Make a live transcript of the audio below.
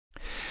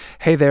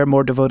Hey there,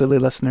 more devotedly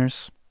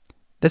listeners.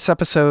 This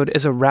episode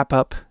is a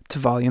wrap-up to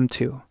Volume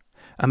 2,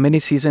 a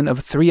mini-season of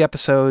 3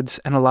 episodes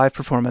and a live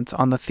performance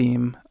on the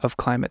theme of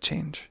climate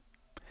change.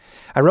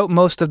 I wrote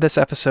most of this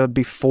episode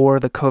before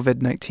the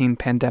COVID-19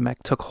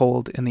 pandemic took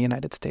hold in the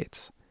United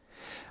States.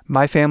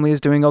 My family is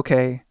doing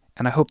okay,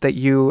 and I hope that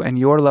you and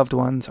your loved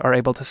ones are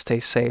able to stay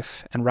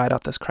safe and ride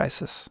out this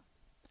crisis.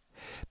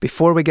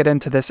 Before we get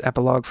into this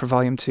epilogue for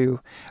Volume 2,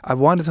 I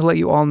wanted to let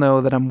you all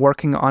know that I'm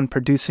working on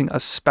producing a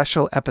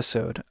special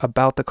episode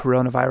about the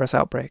coronavirus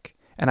outbreak,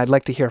 and I'd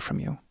like to hear from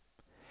you.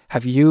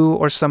 Have you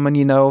or someone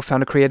you know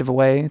found a creative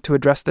way to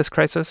address this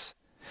crisis?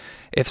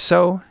 If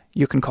so,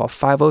 you can call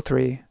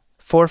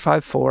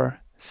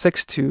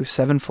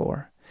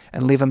 503-454-6274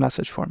 and leave a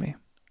message for me.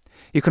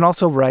 You can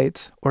also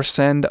write or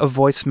send a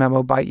voice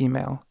memo by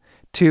email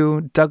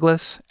to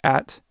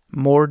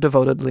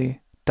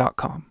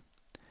douglas@moredevotedly.com.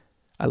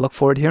 I look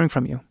forward to hearing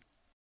from you.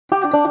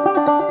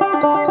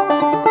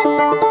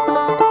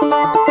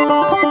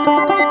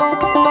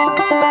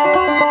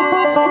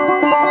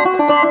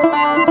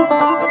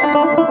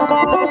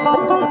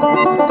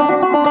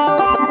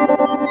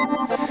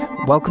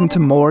 Welcome to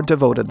More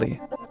Devotedly,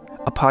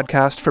 a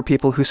podcast for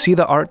people who see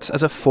the arts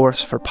as a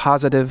force for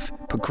positive,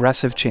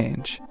 progressive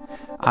change.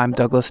 I'm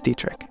Douglas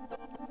Dietrich.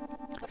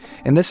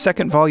 In this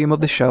second volume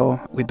of the show,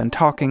 we've been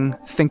talking,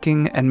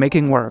 thinking, and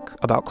making work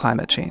about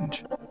climate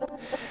change.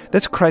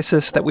 This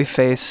crisis that we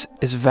face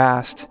is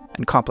vast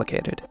and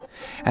complicated,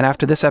 and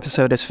after this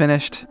episode is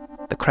finished,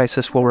 the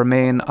crisis will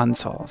remain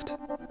unsolved.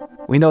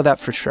 We know that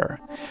for sure,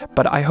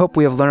 but I hope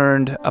we have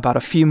learned about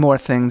a few more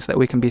things that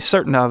we can be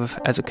certain of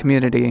as a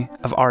community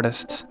of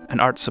artists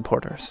and art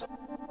supporters.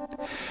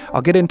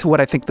 I'll get into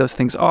what I think those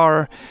things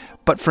are,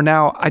 but for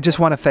now, I just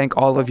want to thank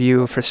all of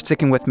you for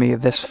sticking with me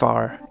this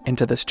far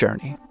into this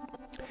journey.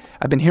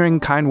 I've been hearing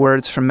kind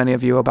words from many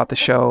of you about the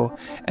show,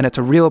 and it's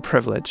a real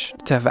privilege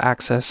to have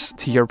access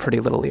to your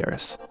pretty little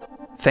ears.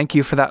 Thank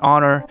you for that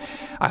honor.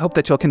 I hope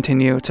that you'll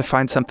continue to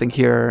find something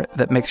here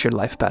that makes your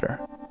life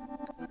better.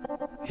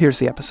 Here's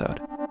the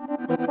episode.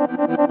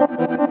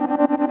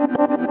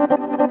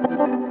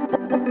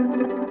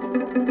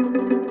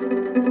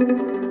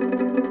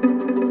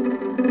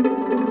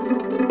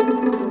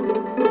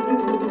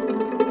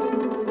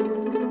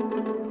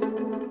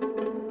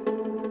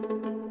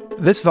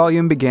 This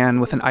volume began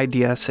with an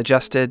idea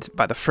suggested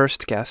by the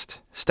first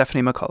guest,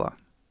 Stephanie McCullough.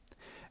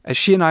 As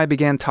she and I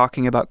began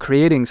talking about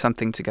creating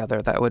something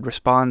together that would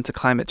respond to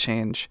climate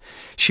change,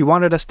 she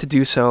wanted us to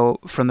do so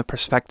from the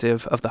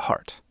perspective of the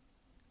heart,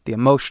 the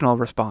emotional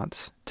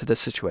response to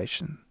this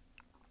situation.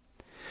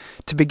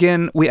 To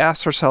begin, we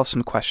asked ourselves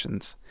some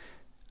questions.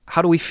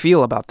 How do we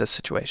feel about this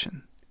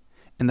situation?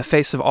 In the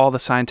face of all the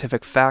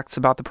scientific facts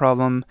about the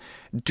problem,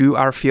 do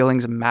our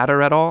feelings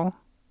matter at all?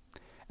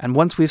 And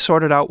once we've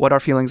sorted out what our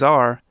feelings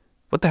are,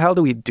 what the hell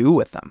do we do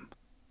with them?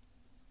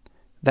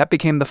 That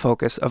became the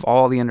focus of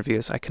all the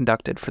interviews I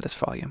conducted for this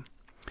volume.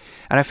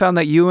 And I found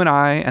that you and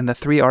I and the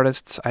 3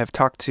 artists I have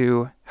talked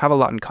to have a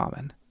lot in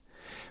common.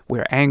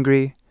 We're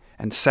angry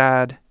and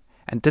sad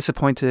and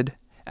disappointed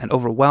and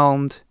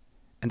overwhelmed,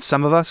 and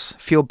some of us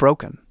feel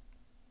broken.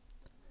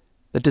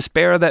 The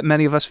despair that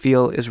many of us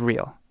feel is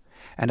real,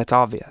 and it's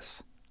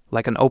obvious,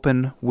 like an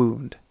open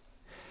wound.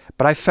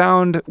 But I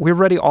found we're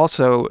ready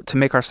also to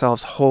make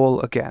ourselves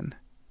whole again.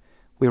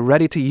 We're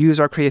ready to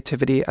use our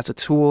creativity as a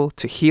tool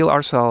to heal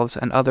ourselves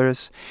and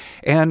others,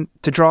 and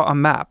to draw a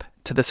map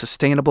to the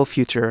sustainable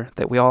future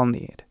that we all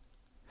need.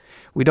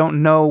 We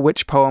don't know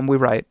which poem we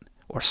write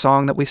or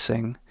song that we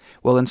sing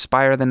will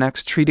inspire the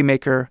next treaty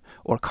maker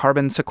or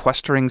carbon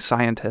sequestering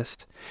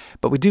scientist,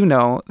 but we do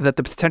know that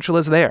the potential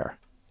is there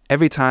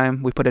every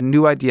time we put a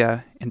new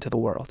idea into the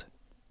world.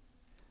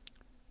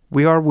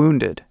 We are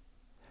wounded,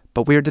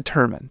 but we are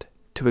determined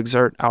to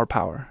exert our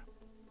power.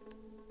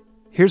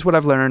 Here's what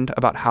I've learned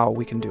about how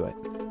we can do it.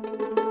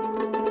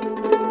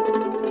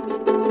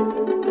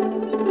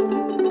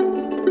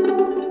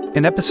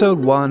 In episode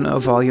 1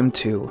 of Volume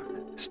 2,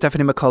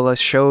 Stephanie McCullough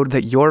showed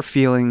that your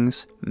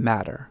feelings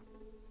matter.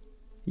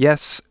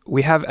 Yes,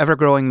 we have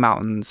ever-growing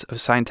mountains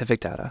of scientific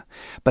data,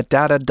 but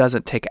data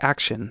doesn't take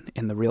action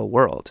in the real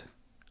world.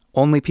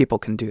 Only people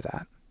can do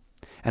that.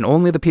 And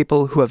only the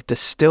people who have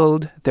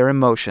distilled their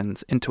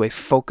emotions into a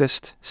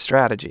focused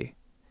strategy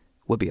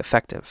will be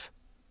effective.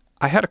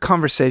 I had a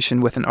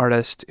conversation with an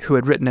artist who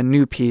had written a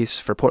new piece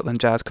for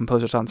Portland Jazz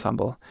Composers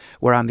Ensemble,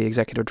 where I'm the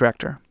executive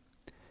director.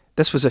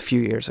 This was a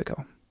few years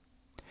ago.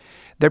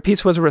 Their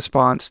piece was a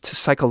response to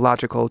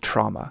psychological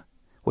trauma,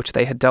 which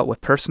they had dealt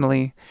with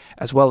personally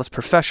as well as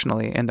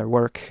professionally in their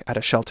work at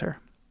a shelter.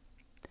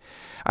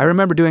 I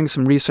remember doing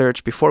some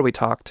research before we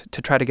talked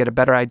to try to get a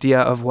better idea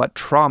of what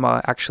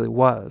trauma actually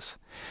was,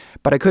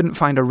 but I couldn't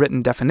find a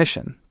written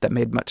definition that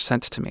made much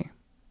sense to me.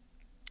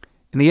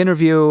 In the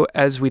interview,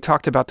 as we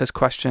talked about this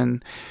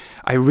question,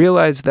 I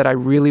realized that I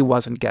really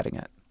wasn't getting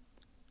it.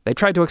 They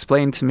tried to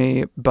explain to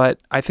me, but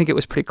I think it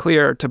was pretty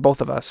clear to both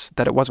of us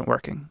that it wasn't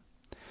working.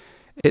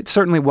 It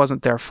certainly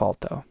wasn't their fault,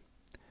 though.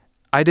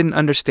 I didn't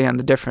understand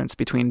the difference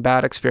between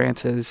bad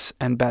experiences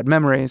and bad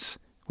memories,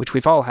 which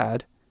we've all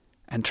had,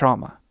 and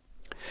trauma.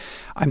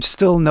 I'm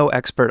still no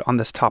expert on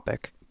this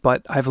topic,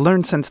 but I've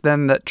learned since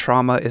then that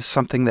trauma is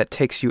something that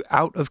takes you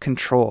out of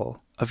control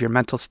of your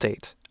mental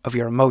state, of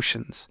your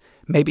emotions,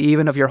 maybe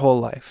even of your whole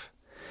life.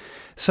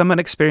 Someone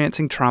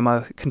experiencing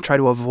trauma can try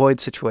to avoid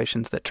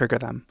situations that trigger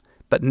them,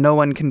 but no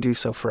one can do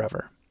so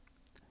forever.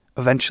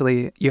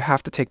 Eventually, you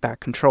have to take back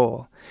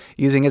control,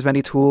 using as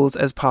many tools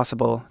as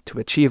possible to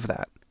achieve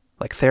that,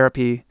 like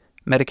therapy,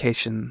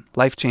 medication,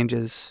 life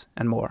changes,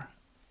 and more.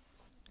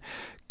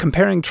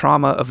 Comparing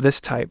trauma of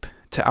this type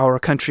to our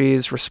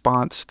country's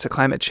response to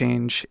climate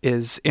change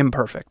is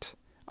imperfect.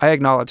 I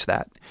acknowledge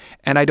that,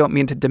 and I don't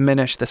mean to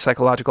diminish the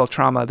psychological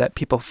trauma that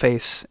people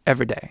face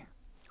every day.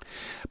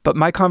 But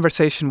my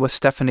conversation with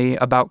Stephanie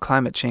about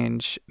climate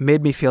change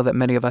made me feel that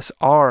many of us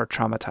are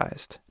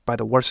traumatized by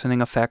the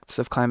worsening effects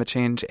of climate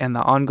change and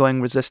the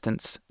ongoing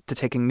resistance to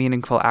taking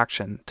meaningful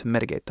action to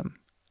mitigate them.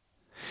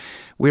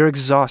 We're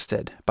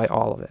exhausted by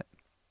all of it.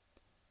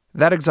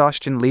 That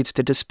exhaustion leads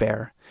to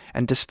despair,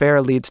 and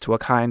despair leads to a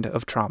kind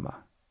of trauma.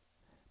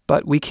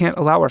 But we can't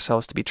allow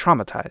ourselves to be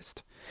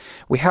traumatized.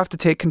 We have to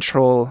take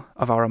control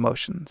of our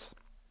emotions.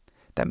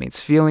 That means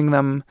feeling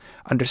them,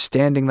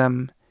 understanding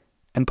them,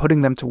 and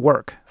putting them to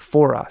work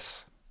for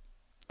us.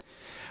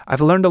 I've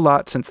learned a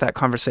lot since that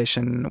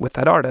conversation with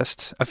that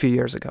artist a few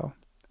years ago,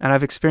 and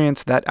I've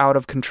experienced that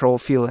out-of-control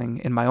feeling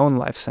in my own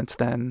life since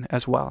then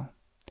as well.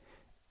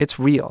 It's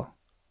real,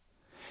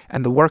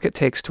 and the work it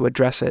takes to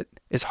address it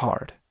is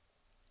hard.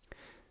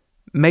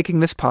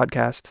 Making this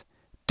podcast,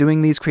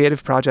 doing these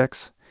creative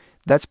projects,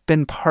 that's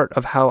been part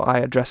of how I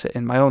address it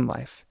in my own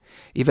life,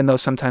 even though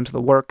sometimes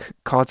the work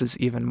causes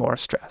even more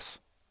stress.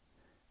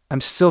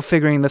 I'm still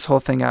figuring this whole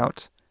thing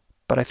out,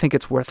 but I think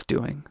it's worth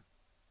doing.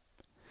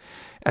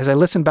 As I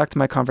listen back to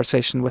my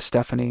conversation with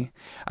Stephanie,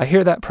 I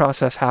hear that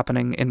process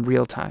happening in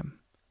real time.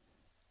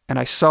 And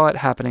I saw it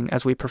happening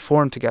as we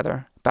performed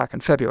together back in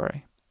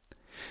February.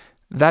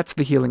 That's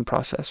the healing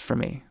process for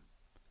me.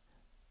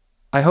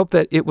 I hope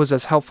that it was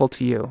as helpful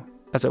to you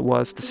as it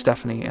was to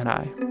Stephanie and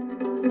I.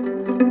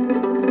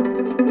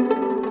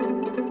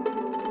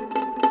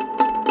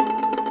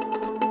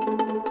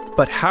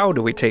 But how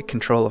do we take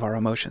control of our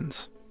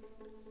emotions?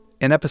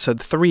 In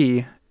episode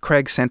 3,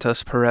 Craig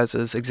Santos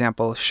Perez's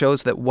example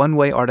shows that one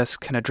way artists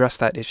can address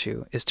that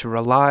issue is to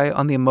rely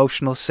on the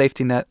emotional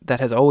safety net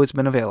that has always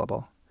been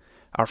available: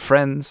 our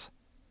friends,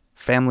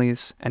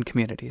 families, and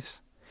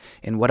communities,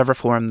 in whatever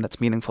form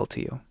that's meaningful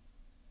to you.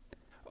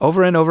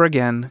 Over and over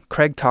again,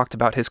 Craig talked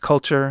about his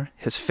culture,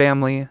 his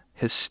family,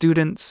 his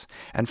students,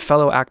 and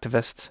fellow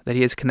activists that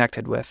he is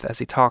connected with as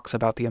he talks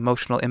about the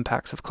emotional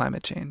impacts of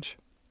climate change.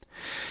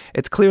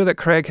 It's clear that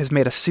Craig has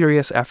made a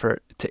serious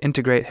effort to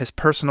integrate his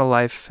personal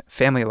life,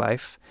 family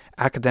life,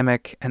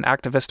 academic, and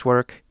activist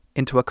work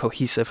into a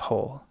cohesive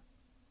whole.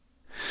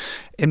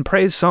 In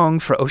Praise Song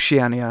for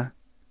Oceania,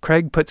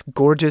 Craig puts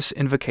gorgeous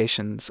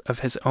invocations of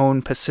his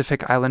own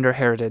Pacific Islander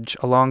heritage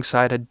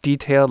alongside a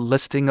detailed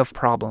listing of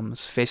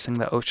problems facing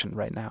the ocean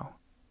right now.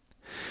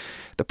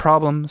 The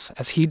problems,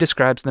 as he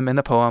describes them in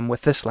the poem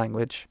with this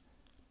language: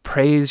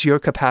 praise your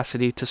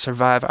capacity to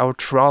survive our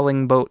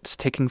trawling boats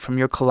taking from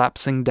your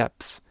collapsing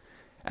depths,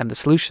 and the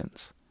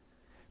solutions: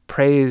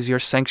 praise your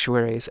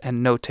sanctuaries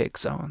and no-take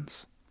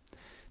zones.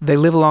 They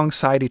live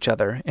alongside each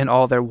other in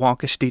all their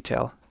wonkish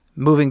detail,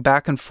 moving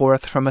back and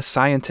forth from a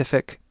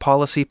scientific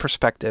policy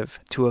perspective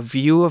to a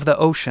view of the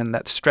ocean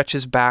that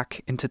stretches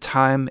back into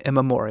time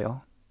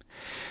immemorial.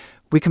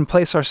 We can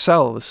place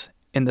ourselves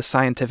in the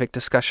scientific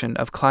discussion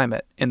of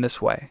climate in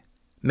this way,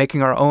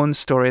 making our own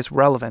stories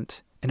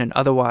relevant in an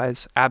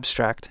otherwise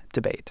abstract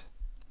debate.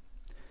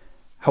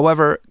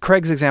 However,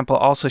 Craig's example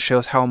also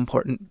shows how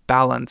important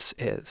balance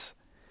is.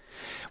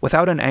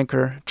 Without an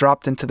anchor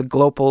dropped into the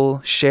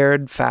global,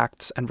 shared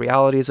facts and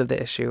realities of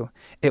the issue,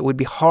 it would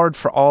be hard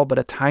for all but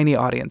a tiny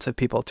audience of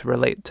people to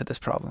relate to this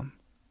problem.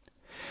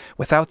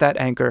 Without that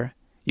anchor,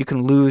 you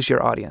can lose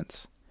your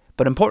audience.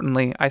 But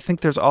importantly, I think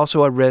there's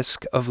also a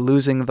risk of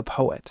losing the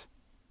poet.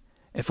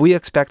 If we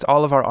expect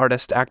all of our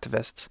artist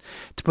activists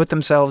to put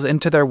themselves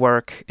into their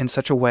work in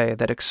such a way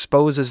that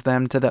exposes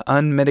them to the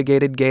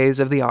unmitigated gaze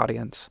of the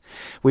audience,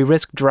 we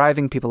risk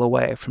driving people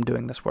away from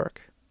doing this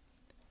work.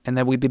 And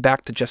then we'd be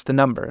back to just the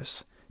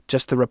numbers,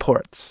 just the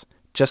reports,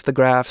 just the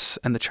graphs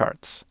and the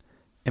charts,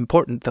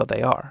 important though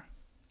they are.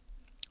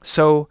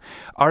 So,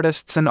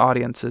 artists and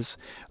audiences,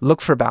 look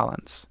for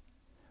balance.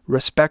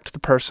 Respect the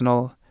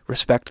personal,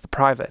 respect the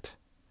private.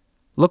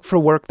 Look for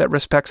work that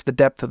respects the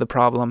depth of the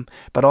problem,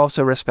 but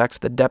also respects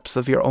the depths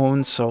of your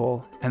own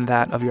soul and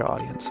that of your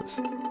audiences.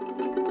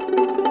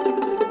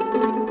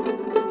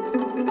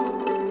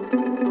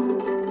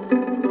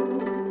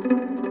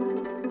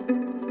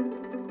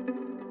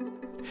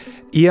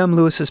 E.M.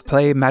 Lewis's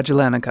play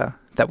Magellanica,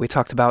 that we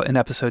talked about in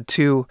episode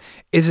 2,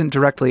 isn't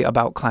directly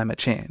about climate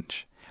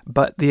change.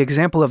 But the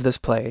example of this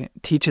play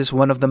teaches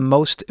one of the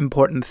most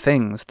important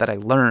things that I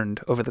learned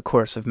over the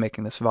course of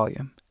making this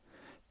volume: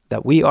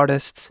 that we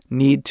artists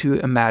need to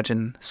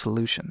imagine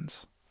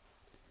solutions.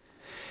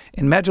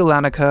 In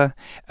Magellanica,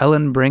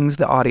 Ellen brings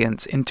the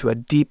audience into a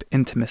deep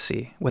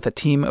intimacy with a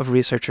team of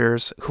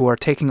researchers who are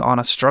taking on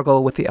a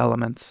struggle with the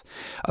elements,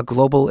 a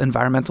global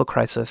environmental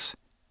crisis,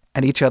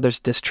 and each other's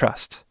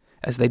distrust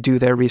as they do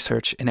their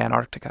research in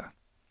Antarctica.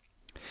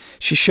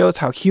 She shows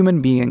how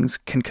human beings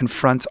can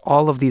confront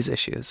all of these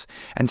issues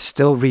and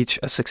still reach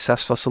a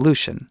successful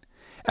solution,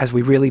 as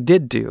we really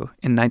did do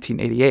in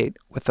 1988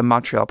 with the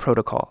Montreal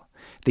Protocol,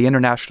 the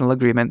international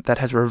agreement that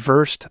has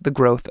reversed the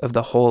growth of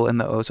the hole in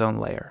the ozone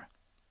layer.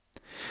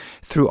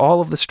 Through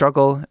all of the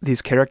struggle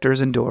these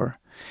characters endure,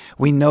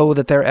 we know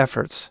that their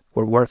efforts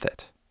were worth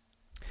it.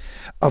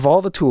 Of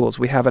all the tools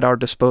we have at our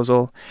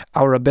disposal,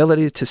 our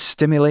ability to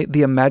stimulate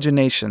the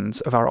imaginations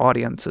of our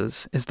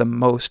audiences is the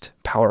most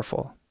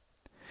powerful.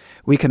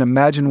 We can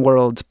imagine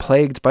worlds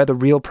plagued by the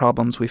real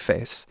problems we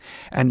face,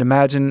 and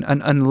imagine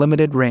an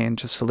unlimited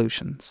range of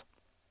solutions.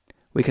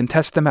 We can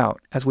test them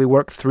out as we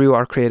work through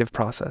our creative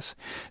process,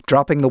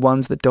 dropping the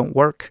ones that don't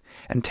work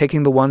and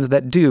taking the ones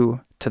that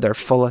do to their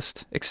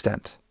fullest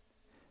extent.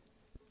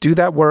 Do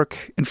that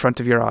work in front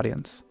of your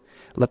audience.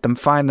 Let them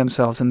find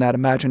themselves in that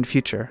imagined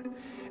future,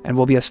 and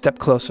we'll be a step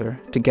closer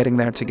to getting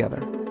there together.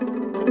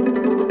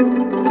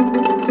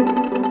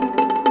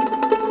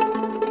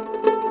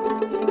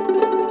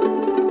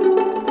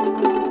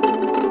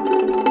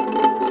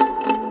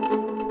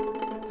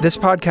 This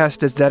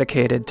podcast is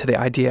dedicated to the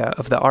idea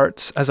of the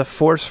arts as a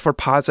force for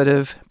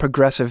positive,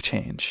 progressive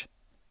change.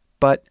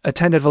 But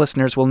attentive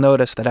listeners will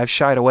notice that I've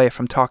shied away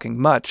from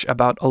talking much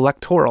about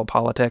electoral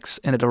politics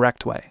in a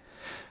direct way.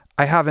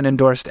 I haven't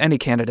endorsed any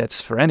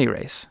candidates for any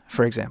race,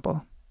 for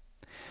example.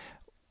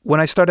 When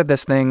I started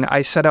this thing,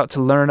 I set out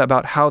to learn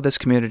about how this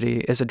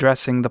community is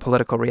addressing the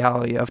political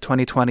reality of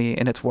 2020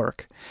 in its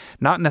work,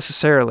 not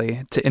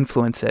necessarily to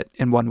influence it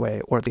in one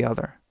way or the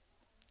other.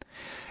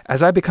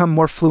 As I become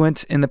more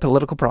fluent in the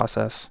political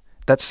process,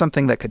 that's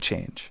something that could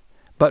change.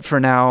 But for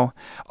now,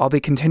 I'll be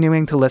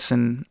continuing to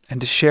listen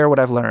and to share what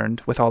I've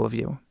learned with all of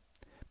you.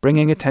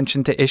 Bringing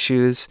attention to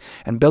issues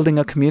and building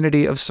a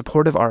community of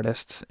supportive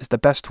artists is the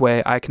best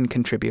way I can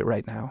contribute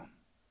right now.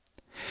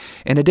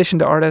 In addition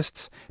to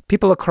artists,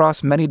 people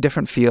across many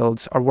different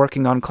fields are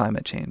working on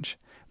climate change,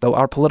 though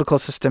our political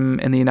system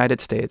in the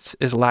United States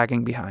is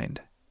lagging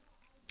behind.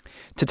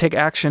 To take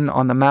action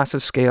on the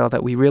massive scale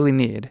that we really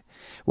need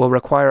will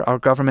require our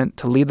government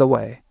to lead the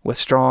way with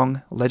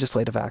strong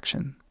legislative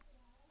action.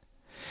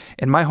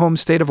 In my home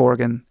state of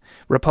Oregon,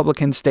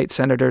 Republican state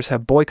senators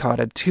have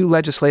boycotted 2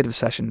 legislative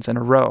sessions in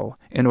a row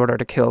in order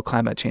to kill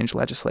climate change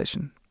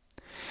legislation.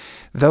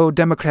 Though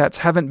Democrats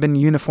haven't been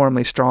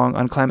uniformly strong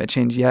on climate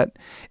change yet,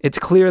 it's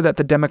clear that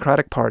the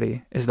Democratic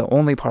Party is the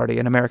only party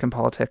in American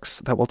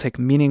politics that will take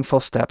meaningful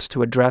steps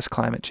to address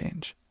climate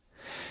change.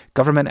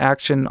 Government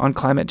action on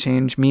climate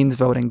change means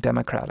voting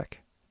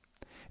Democratic.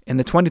 In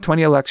the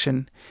 2020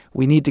 election,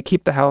 we need to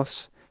keep the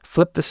House,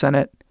 flip the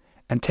Senate,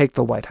 and take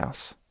the White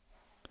House.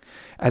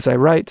 As I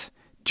write,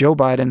 Joe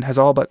Biden has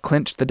all but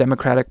clinched the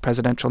Democratic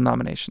presidential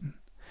nomination.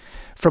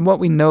 From what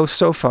we know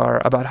so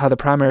far about how the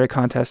primary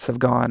contests have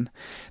gone,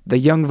 the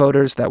young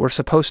voters that were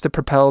supposed to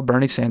propel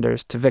Bernie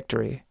Sanders to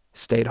victory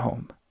stayed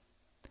home.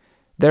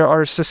 There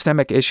are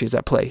systemic issues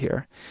at play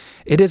here.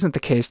 It isn't the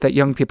case that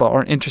young people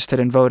aren't interested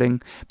in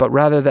voting, but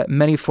rather that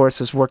many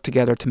forces work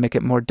together to make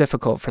it more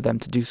difficult for them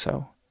to do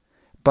so.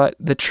 But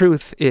the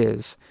truth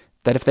is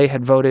that if they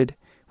had voted,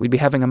 we'd be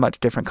having a much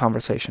different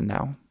conversation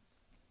now.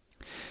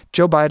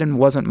 Joe Biden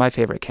wasn't my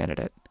favorite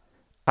candidate.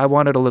 I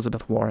wanted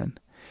Elizabeth Warren.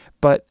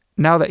 But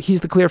now that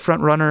he's the clear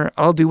front runner,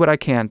 I'll do what I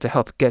can to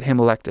help get him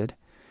elected.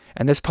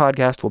 And this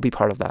podcast will be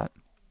part of that.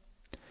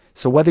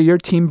 So whether you're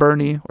Team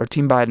Bernie or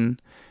Team Biden,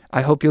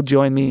 I hope you'll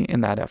join me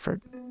in that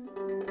effort.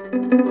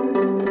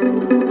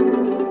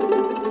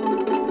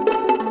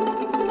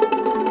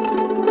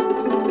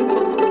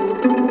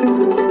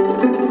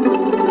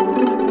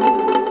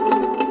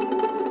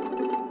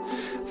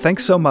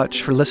 Thanks so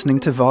much for listening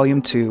to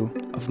Volume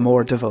 2 of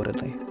More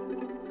Devotedly.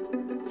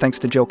 Thanks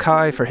to Joe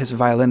Kai for his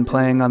violin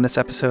playing on this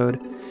episode.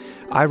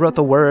 I wrote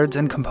the words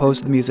and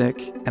composed the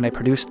music, and I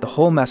produced the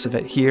whole mess of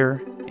it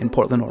here in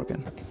Portland,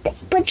 Oregon.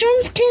 But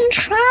drums can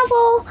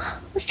travel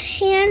with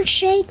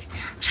handshakes,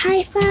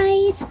 high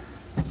fives,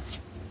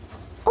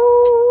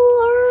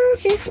 or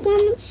fist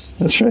bumps.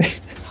 That's right.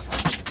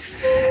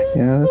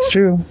 Yeah, that's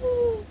true.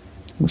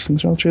 Those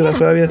things are all true. Yeah.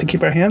 That's why we have to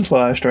keep our hands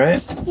washed,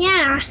 right?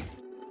 Yeah.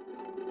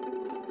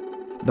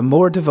 The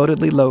More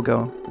Devotedly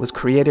logo was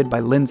created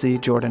by Lindsay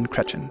Jordan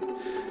Kretchen.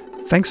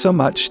 Thanks so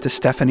much to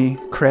Stephanie,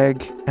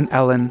 Craig, and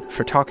Ellen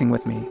for talking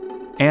with me,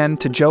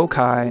 and to Joe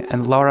Kai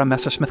and Laura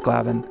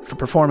Messersmith-Glavin for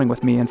performing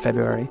with me in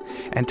February,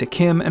 and to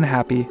Kim and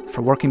Happy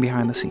for working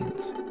behind the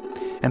scenes.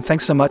 And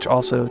thanks so much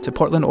also to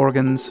Portland,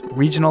 Oregon's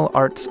Regional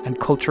Arts and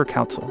Culture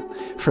Council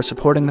for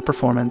supporting the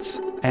performance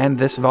and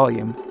this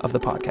volume of the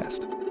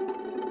podcast.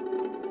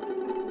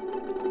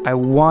 I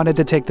wanted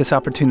to take this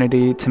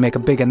opportunity to make a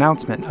big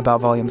announcement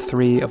about Volume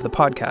 3 of the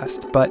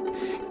podcast, but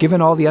given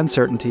all the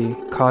uncertainty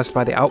caused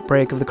by the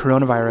outbreak of the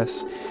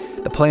coronavirus,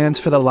 the plans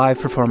for the live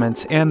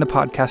performance and the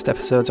podcast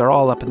episodes are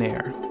all up in the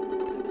air.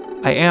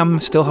 I am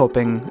still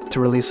hoping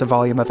to release a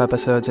volume of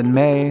episodes in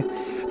May,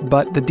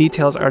 but the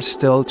details are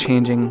still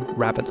changing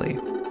rapidly.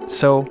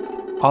 So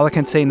all I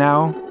can say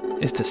now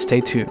is to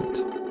stay tuned.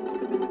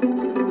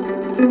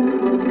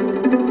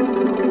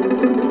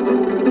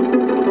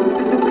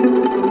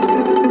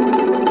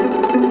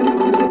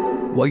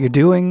 What you're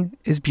doing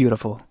is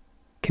beautiful.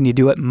 Can you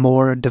do it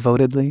more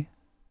devotedly?